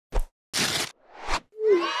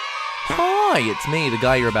Hi, it's me, the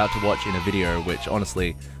guy you're about to watch in a video, which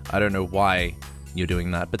honestly, I don't know why you're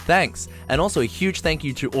doing that, but thanks. And also a huge thank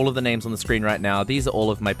you to all of the names on the screen right now. These are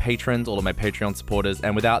all of my patrons, all of my Patreon supporters,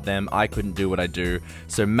 and without them, I couldn't do what I do.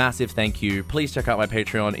 So massive thank you. Please check out my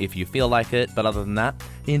Patreon if you feel like it, but other than that,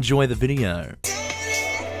 enjoy the video.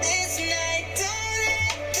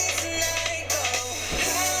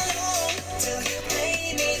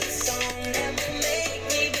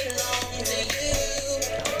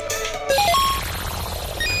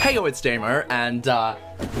 Hey yo, it's Damo, and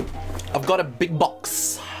I've got a big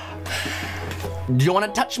box. Do you want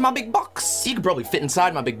to touch my big box? You could probably fit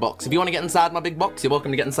inside my big box. If you want to get inside my big box, you're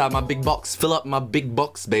welcome to get inside my big box. Fill up my big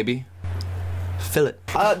box, baby. Fill it.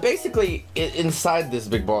 Basically, inside this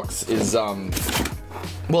big box is,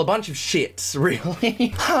 well, a bunch of shit,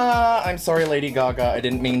 really. I'm sorry, Lady Gaga. I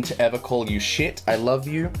didn't mean to ever call you shit. I love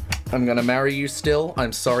you. I'm gonna marry you still.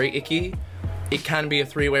 I'm sorry, Icky. It can be a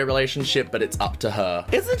three-way relationship, but it's up to her.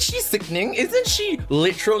 Isn't she sickening? Isn't she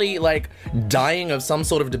literally, like, dying of some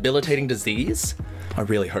sort of debilitating disease? I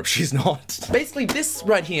really hope she's not. Basically, this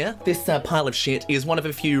right here, this pile of shit, is one of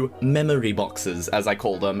a few memory boxes, as I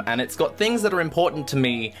call them, and it's got things that are important to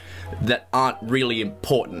me that aren't really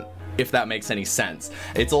important, if that makes any sense.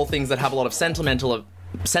 It's all things that have a lot of sentimental...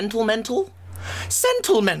 Sentimental?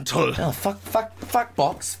 Sentimental! Oh, fuck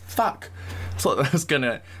box. Fuck. I thought that was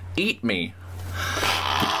gonna eat me.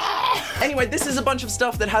 Anyway, this is a bunch of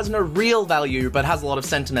stuff that has no real value, but has a lot of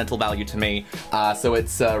sentimental value to me. So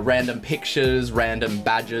it's random pictures, random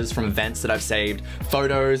badges from events that I've saved,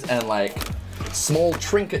 photos, and like small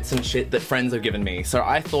trinkets and shit that friends have given me. So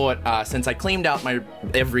I thought, since I cleaned out my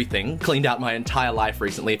everything, cleaned out my entire life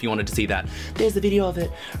recently, if you wanted to see that, there's a video of it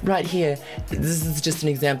right here. This is just an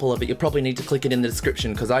example of it. You'll probably need to click it in the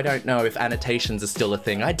description because I don't know if annotations are still a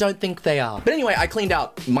thing. I don't think they are. But anyway, I cleaned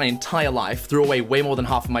out my entire life, threw away way more than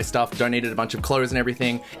half of my stuff, donated a bunch of clothes and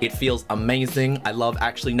everything. It feels amazing. I love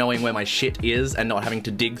actually knowing where my shit is and not having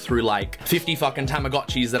to dig through like 50 fucking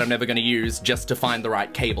Tamagotchis that I'm never gonna use just to find the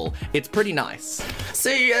right cable. It's pretty nice.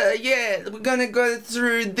 So yeah, we're gonna go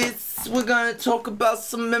through this, we're gonna talk about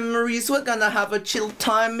some memories, we're gonna have a chill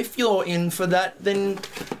time. If you're in for that, then...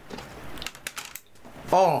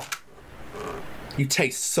 Oh, you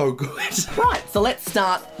taste so good. Right, so let's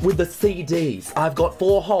start with the CDs. I've got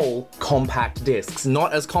 4 whole compact discs,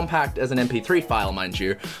 not as compact as an MP3 file, mind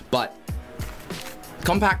you, but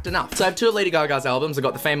compact enough. So I have 2 of Lady Gaga's albums. I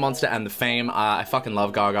got the Fame Monster and the Fame. I fucking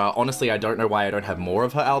love Gaga. Honestly, I don't know why I don't have more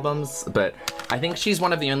of her albums, but I think she's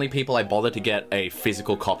one of the only people I bother to get a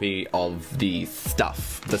physical copy of the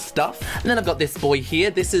stuff. And then I've got this boy here.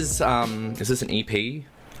 This is this an EP?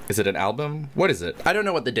 Is it an album? What is it? I don't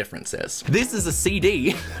know what the difference is. This is a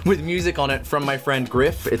CD with music on it from my friend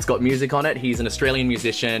Griff. It's got music on it. He's an Australian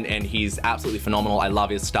musician and he's absolutely phenomenal. I love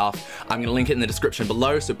his stuff. I'm gonna link it in the description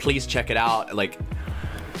below, so please check it out. Like,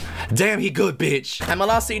 damn, he good, bitch. And my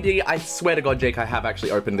last CD, I swear to God, Jake, I have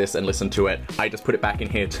actually opened this and listened to it. I just put it back in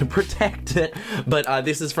here to protect it. But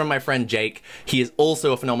this is from my friend Jake. He is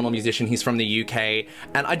also a phenomenal musician. He's from the UK.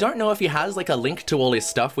 And I don't know if he has like a link to all his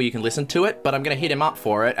stuff where you can listen to it, but I'm gonna hit him up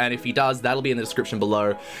for it. And if he does, that'll be in the description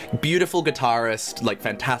below. Beautiful guitarist, like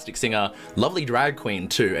fantastic singer, lovely drag queen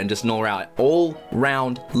too, and just an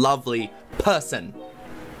all-round lovely person.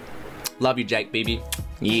 Love you, Jake, baby.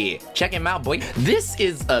 Yeah, check him out, boy. This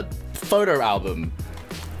is a photo album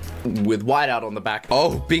with whiteout on the back.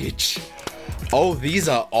 Oh, bitch. Oh, these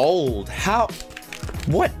are old.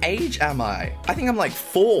 What age am I? I think I'm like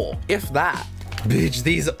 4, if that. Bitch,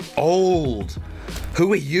 these are old.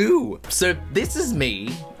 Who are you? So this is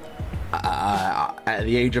me at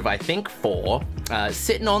the age of, I think, 4,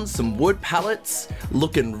 sitting on some wood pallets,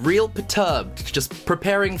 looking real perturbed, just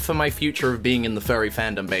preparing for my future of being in the furry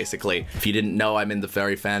fandom, basically. If you didn't know I'm in the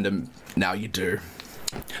furry fandom, now you do.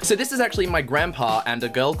 So this is actually my grandpa and a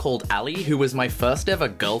girl called Ali, who was my first ever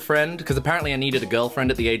girlfriend, because apparently I needed a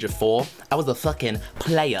girlfriend at the age of 4. I was a fucking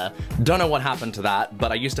player. Don't know what happened to that,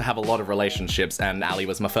 but I used to have a lot of relationships, and Ali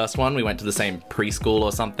was my first one. We went to the same preschool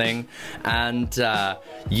or something, and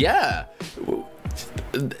yeah.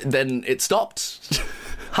 Then it stopped.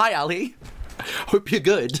 Hi, Ali. Hope you're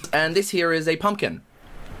good. And this here is a pumpkin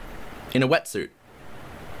in a wetsuit.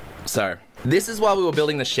 So, this is while we were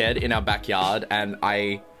building the shed in our backyard, and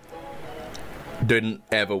I didn't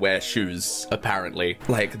ever wear shoes, apparently.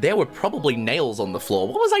 Like, there were probably nails on the floor.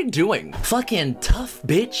 What was I doing? Fucking tough,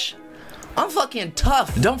 bitch. I'm fucking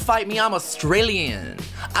tough. Don't fight me, I'm Australian.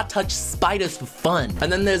 I touch spiders for fun.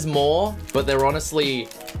 And then there's more, but they're honestly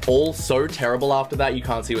all so terrible after that you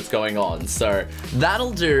can't see what's going on. So,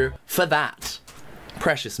 that'll do for that.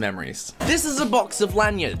 Precious memories. This is a box of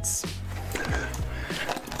lanyards.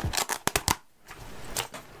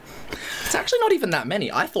 actually not even that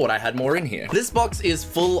many. I thought I had more in here. This box is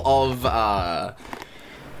full of,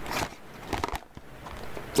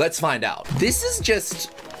 let's find out. This is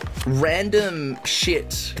just random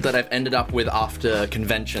shit that I've ended up with after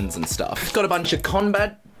conventions and stuff. Got a bunch of con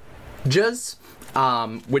badges,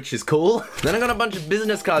 which is cool. Then I got a bunch of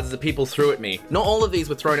business cards that people threw at me. Not all of these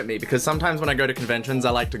were thrown at me because sometimes when I go to conventions, I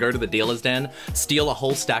like to go to the dealer's den, steal a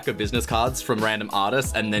whole stack of business cards from random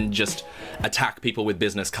artists, and then just attack people with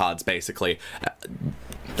business cards, basically.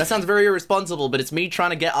 That sounds very irresponsible, but it's me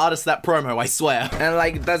trying to get artists that promo, I swear. And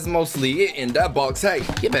like, that's mostly it in that box. Hey,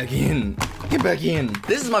 get back in. Get back in.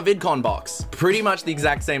 This is my VidCon box. Pretty much the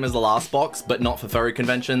exact same as the last box, but not for furry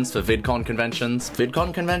conventions, for VidCon conventions.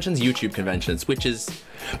 VidCon conventions? YouTube conventions, which is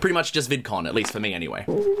pretty much just VidCon, at least for me anyway.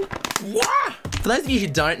 Wah! For those of you who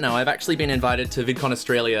don't know, I've actually been invited to VidCon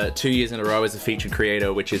Australia 2 years in a row as a featured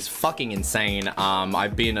creator, which is fucking insane.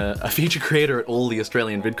 I've been a featured creator at all the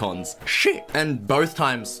Australian VidCons. Shit! And both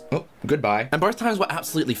times, oh, goodbye. And both times were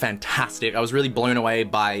absolutely fantastic. I was really blown away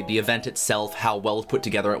by the event itself, how well put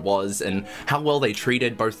together it was, and how well they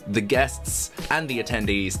treated both the guests and the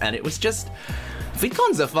attendees, and it was just...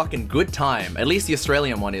 VidCon's a fucking good time. At least the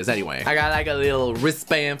Australian one is anyway. I got like a little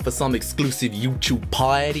wristband for some exclusive YouTube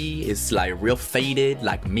party. It's like real faded,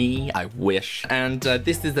 like me, I wish. And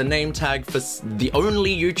this is the name tag for the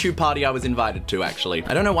only YouTube party I was invited to, actually.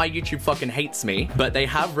 I don't know why YouTube fucking hates me, but they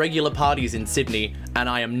have regular parties in Sydney, and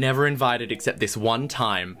I am never invited except this one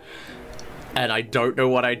time. And I don't know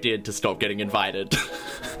what I did to stop getting invited.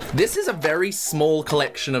 This is a very small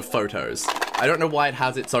collection of photos. I don't know why it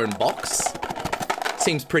has its own box.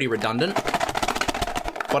 Seems pretty redundant,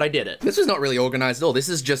 but I did it. This is not really organized at all. This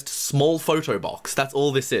is just small photo box. That's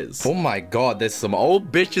all this is. Oh my god, there's some old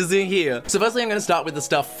bitches in here. So firstly, I'm gonna start with the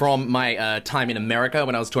stuff from my time in America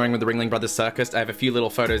when I was touring with the Ringling Brothers Circus. I have a few little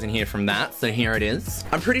photos in here from that, so here it is.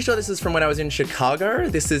 I'm pretty sure this is from when I was in Chicago.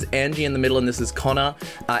 This is Angie in the middle and this is Connor.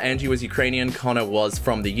 Angie was Ukrainian, Connor was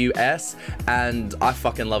from the US, and I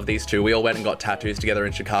fucking love these two. We all went and got tattoos together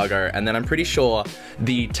in Chicago, and then I'm pretty sure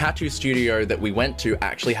the tattoo studio that we went to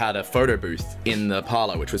actually had a photo booth in the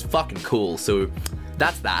parlor, which was fucking cool, so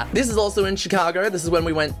that's that. This is also in Chicago. This is when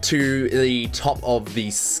we went to the top of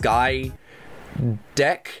the Sky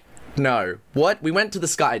Deck. No, what? We went to the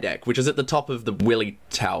Sky Deck, which is at the top of the Willis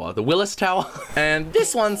Tower. And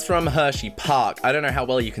this one's from Hershey Park. I don't know how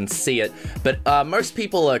well you can see it, but most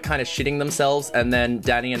people are kind of shitting themselves, and then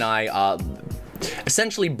Danny and I are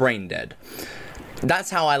essentially brain dead.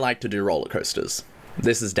 That's how I like to do roller coasters.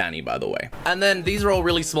 This is Danny, by the way. And then these are all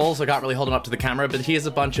really small, so I can't really hold them up to the camera, but here's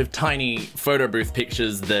a bunch of tiny photo booth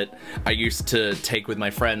pictures that I used to take with my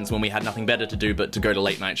friends when we had nothing better to do but to go to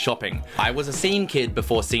late night shopping. I was a scene kid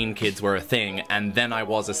before scene kids were a thing, and then I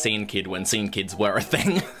was a scene kid when scene kids were a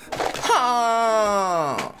thing.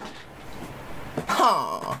 Ha!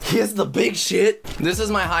 Ha! Here's the big shit. This is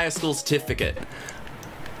my high school certificate.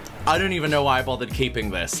 I don't even know why I bothered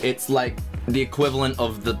keeping this. It's like the equivalent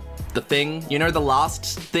of the thing, you know, the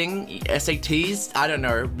last thing, SATs? I don't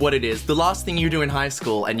know what it is. The last thing you do in high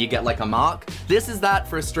school and you get like a mark. This is that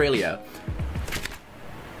for Australia.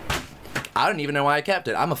 I don't even know why I kept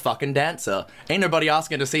it. I'm a fucking dancer. Ain't nobody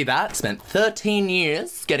asking to see that. Spent 13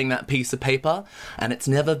 years getting that piece of paper, and it's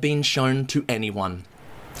never been shown to anyone.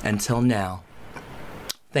 Until now.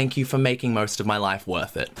 Thank you for making most of my life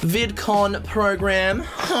worth it. VidCon program.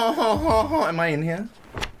 Am I in here?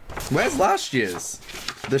 Where's last year's?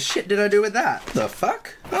 The shit did I do with that? The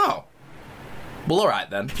fuck? Oh. Well, alright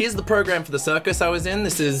then. Here's the program for the circus I was in.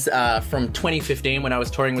 This is from 2015 when I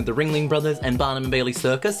was touring with the Ringling Brothers and Barnum and Bailey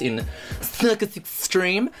Circus in Circus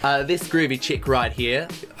Extreme. This groovy chick right here.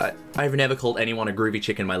 I've never called anyone a groovy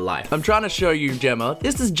chick in my life. I'm trying to show you Gemma.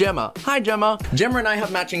 This is Gemma. Hi, Gemma. Gemma and I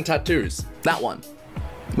have matching tattoos. That one.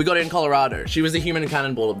 We got it in Colorado. She was the human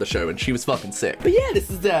cannonball of the show, and she was fucking sick. But yeah, this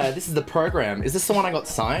is the program. Is this the one I got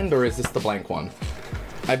signed, or is this the blank one?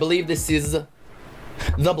 I believe this is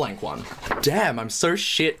the blank one. Damn, I'm so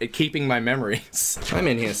shit at keeping my memories. I'm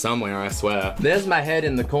in here somewhere, I swear. There's my head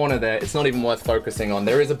in the corner there. It's not even worth focusing on.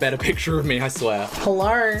 There is a better picture of me, I swear.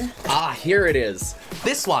 Hello? Ah, here it is.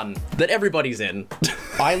 This one that everybody's in.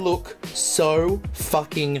 I look so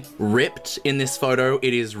fucking ripped in this photo.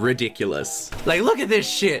 It is ridiculous. Like, look at this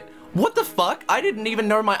shit. What the fuck? I didn't even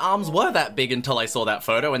know my arms were that big until I saw that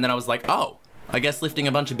photo, and then I was like, oh. I guess lifting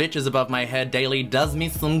a bunch of bitches above my head daily does me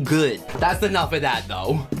some good. That's enough of that,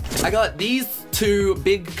 though. I got these two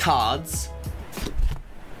big cards,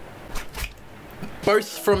 both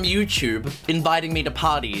from YouTube, inviting me to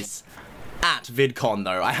parties at VidCon,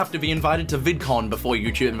 though. I have to be invited to VidCon before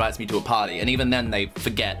YouTube invites me to a party, and even then they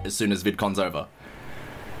forget as soon as VidCon's over.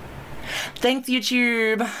 Thanks,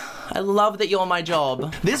 YouTube. I love that you're my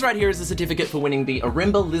job. This right here is a certificate for winning the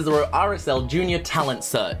Arimba Lizero RSL Junior Talent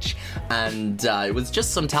Search. And it was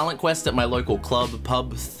just some talent quest at my local club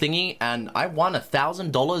pub thingy, and I won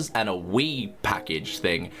 $1,000 and a Wii package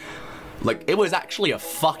thing. Like, it was actually a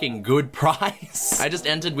fucking good prize. I just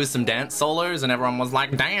entered with some dance solos and everyone was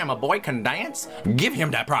like, damn, a boy can dance? Give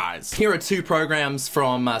him that prize. Here are 2 programs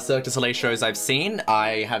from Cirque du Soleil shows I've seen.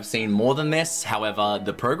 I have seen more than this, however,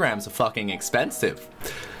 the programs are fucking expensive.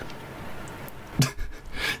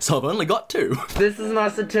 So I've only got 2. This is my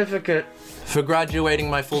certificate for graduating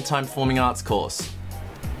my full-time performing arts course.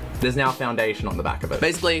 There's now foundation on the back of it.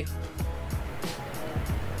 Basically,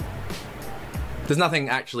 there's nothing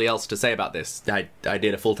actually else to say about this. I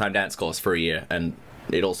did a full-time dance course for a year, and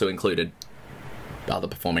it also included other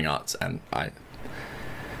performing arts, and I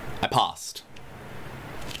passed.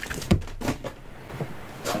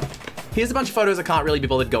 Here's a bunch of photos I can't really be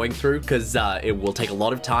bothered going through because it will take a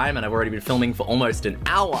lot of time and I've already been filming for almost an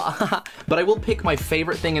hour. But I will pick my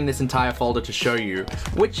favorite thing in this entire folder to show you,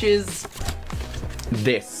 which is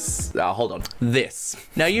this. Hold on. This.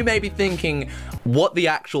 Now you may be thinking, what the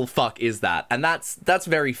actual fuck is that? And that's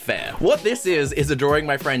very fair. What this is a drawing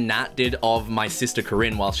my friend Nat did of my sister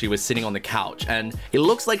Corinne while she was sitting on the couch. And it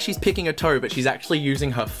looks like she's picking a toe, but she's actually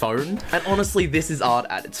using her phone. And honestly, this is art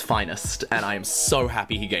at its finest. And I am so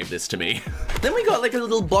happy he gave this to me. Then we got like a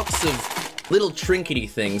little box of little trinkety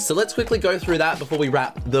things. So let's quickly go through that before we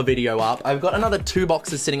wrap the video up. I've got another 2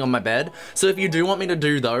 boxes sitting on my bed. So if you do want me to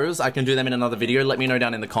do those, I can do them in another video. Let me know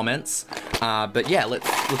down in the comments. But yeah,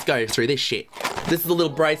 let's go through this shit. This is a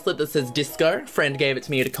little bracelet that says disco. Friend gave it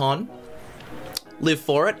to me at a con. Live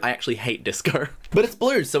for it. I actually hate disco. But it's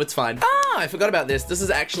blue, so it's fine. Ah, I forgot about this. This is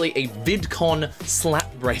actually a VidCon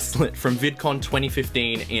slap bracelet from VidCon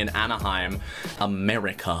 2015 in Anaheim,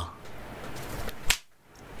 America.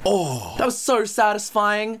 Oh, that was so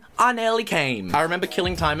satisfying. I nearly came. I remember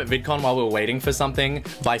killing time at VidCon while we were waiting for something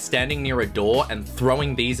by standing near a door and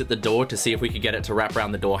throwing these at the door to see if we could get it to wrap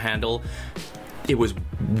around the door handle. It was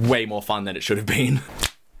way more fun than it should have been.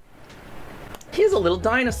 Here's a little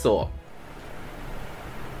dinosaur.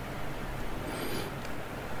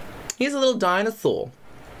 Here's a little dinosaur.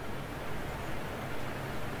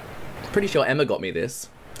 Pretty sure Emma got me this.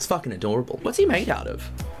 It's fucking adorable. What's he made out of?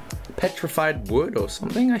 Petrified wood or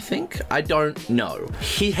something, I think? I don't know.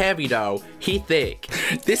 He heavy though. He thick.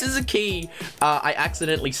 This is a key I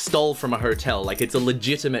accidentally stole from a hotel. Like, it's a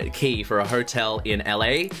legitimate key for a hotel in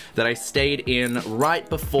LA that I stayed in right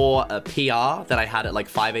before a PR that I had at like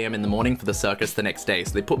 5 AM in the morning for the circus the next day.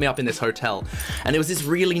 So they put me up in this hotel and it was this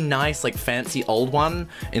really nice, like fancy old one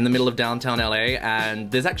in the middle of downtown LA, and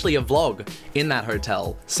there's actually a vlog in that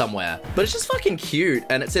hotel somewhere. But it's just fucking cute,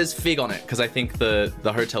 and it says Fig on it because I think the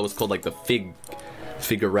hotel was called like the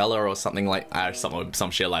Figurella or something like some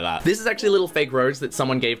shit like that. This is actually a little fake rose that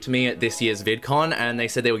someone gave to me at this year's VidCon, and they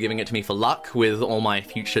said they were giving it to me for luck with all my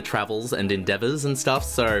future travels and endeavors and stuff,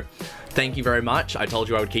 so thank you very much. I told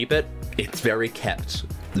you I would keep it. It's very kept.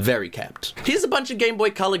 Very kept. Here's a bunch of Game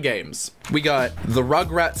Boy Color games. We got the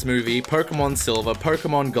Rugrats movie, Pokemon Silver,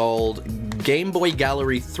 Pokemon Gold, Game Boy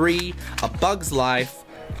Gallery 3, A Bug's Life.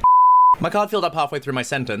 My card filled up halfway through my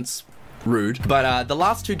sentence. Rude. But the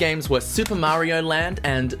last 2 games were Super Mario Land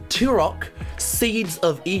and Turok Seeds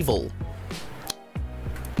of Evil.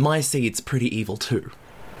 My seed's pretty evil too.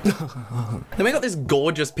 Then we got this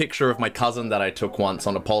gorgeous picture of my cousin that I took once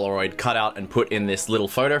on a Polaroid, cut out and put in this little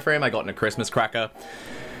photo frame I got in a Christmas cracker.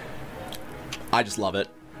 I just love it.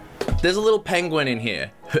 There's a little penguin in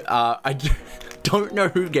here. I don't know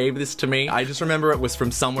who gave this to me. I just remember it was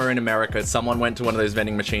from somewhere in America. Someone went to one of those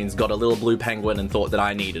vending machines, got a little blue penguin and thought that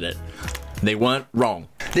I needed it. They weren't wrong.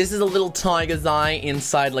 This is a little tiger's eye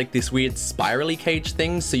inside like this weird spirally cage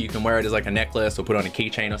thing, so you can wear it as like a necklace or put on a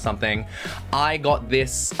keychain or something. I got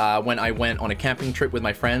this when I went on a camping trip with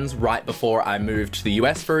my friends right before I moved to the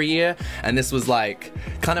US for a year, and this was like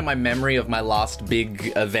kind of my memory of my last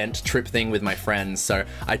big event trip thing with my friends, so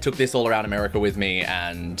I took this all around America with me,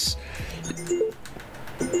 and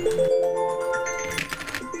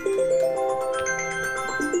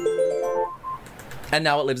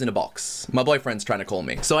now it lives in a box. My boyfriend's trying to call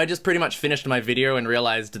me. So I just pretty much finished my video and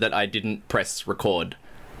realized that I didn't press record.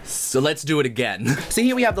 So let's do it again. So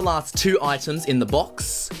here we have the last 2 items in the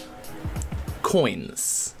box.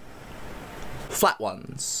 Coins. Flat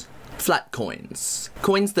ones. Flat coins.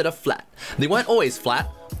 Coins that are flat. They weren't always flat.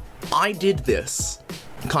 I did this.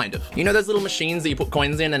 Kind of. You know those little machines that you put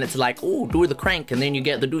coins in and it's like, oh, do the crank and then you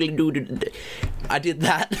get the doodly doo. I did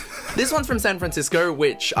that. This one's from San Francisco,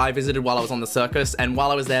 which I visited while I was on the circus, and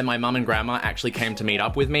while I was there, my mum and grandma actually came to meet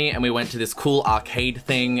up with me, and we went to this cool arcade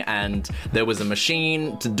thing, and there was a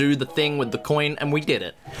machine to do the thing with the coin, and we did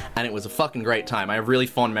it. And it was a fucking great time. I have really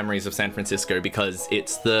fond memories of San Francisco because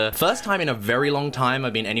it's the first time in a very long time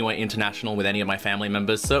I've been anywhere international with any of my family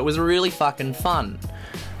members, so it was really fucking fun.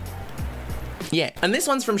 Yeah, and this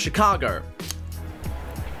one's from Chicago.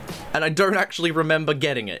 And I don't actually remember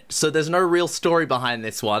getting it, so there's no real story behind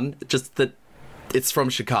this one, just that it's from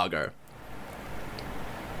Chicago.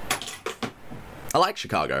 I like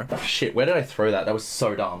Chicago. Oh, shit, where did I throw that? That was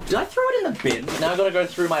so dumb. Did I throw it in the bin? Now I gotta go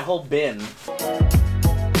through my whole bin.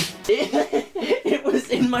 It was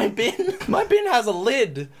in my bin. My bin has a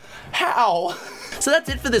lid. How? So that's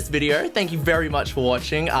it for this video. Thank you very much for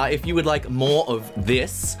watching. If you would like more of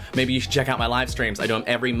this, maybe you should check out my live streams. I do them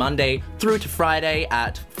every Monday through to Friday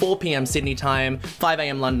at 4 PM Sydney time, 5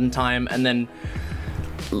 AM London time, and then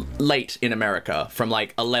late in America from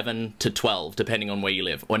like 11 to 12 depending on where you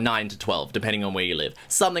live, or 9 to 12 depending on where you live.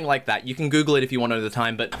 Something like that. You can Google it if you want to know the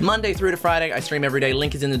time, but Monday through to Friday I stream every day.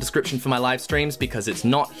 Link is in the description for my live streams because it's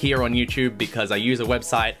not here on YouTube because I use a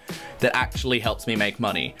website that actually helps me make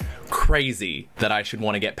money. Crazy that I should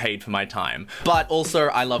want to get paid for my time. But also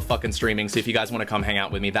I love fucking streaming, so if you guys want to come hang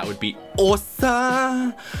out with me, that would be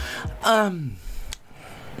awesome.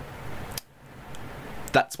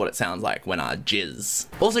 That's what it sounds like when I jizz.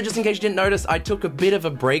 Also, just in case you didn't notice, I took a bit of a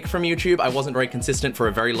break from YouTube. I wasn't very consistent for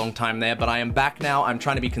a very long time there, but I am back now. I'm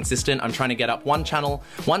trying to be consistent. I'm trying to get up one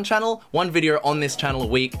video on this channel a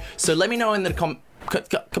week. So let me know in the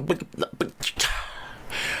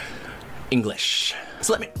English.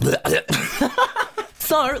 So let me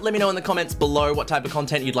know in the comments below what type of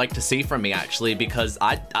content you'd like to see from me, actually, because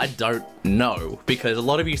I don't know. Because a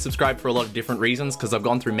lot of you subscribe for a lot of different reasons, because I've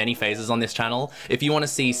gone through many phases on this channel. If you want to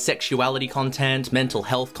see sexuality content, mental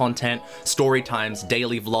health content, story times,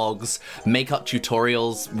 daily vlogs, makeup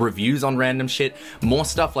tutorials, reviews on random shit, more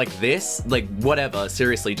stuff like this, like whatever,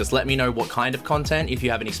 seriously, just let me know what kind of content. If you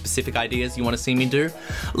have any specific ideas you want to see me do,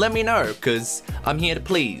 let me know, because I'm here to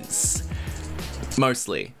please.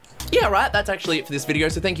 Mostly. Yeah, right, that's actually it for this video,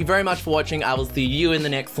 so thank you very much for watching. I will see you in the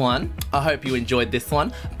next one. I hope you enjoyed this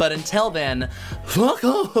one, but until then, fuck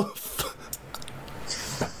off!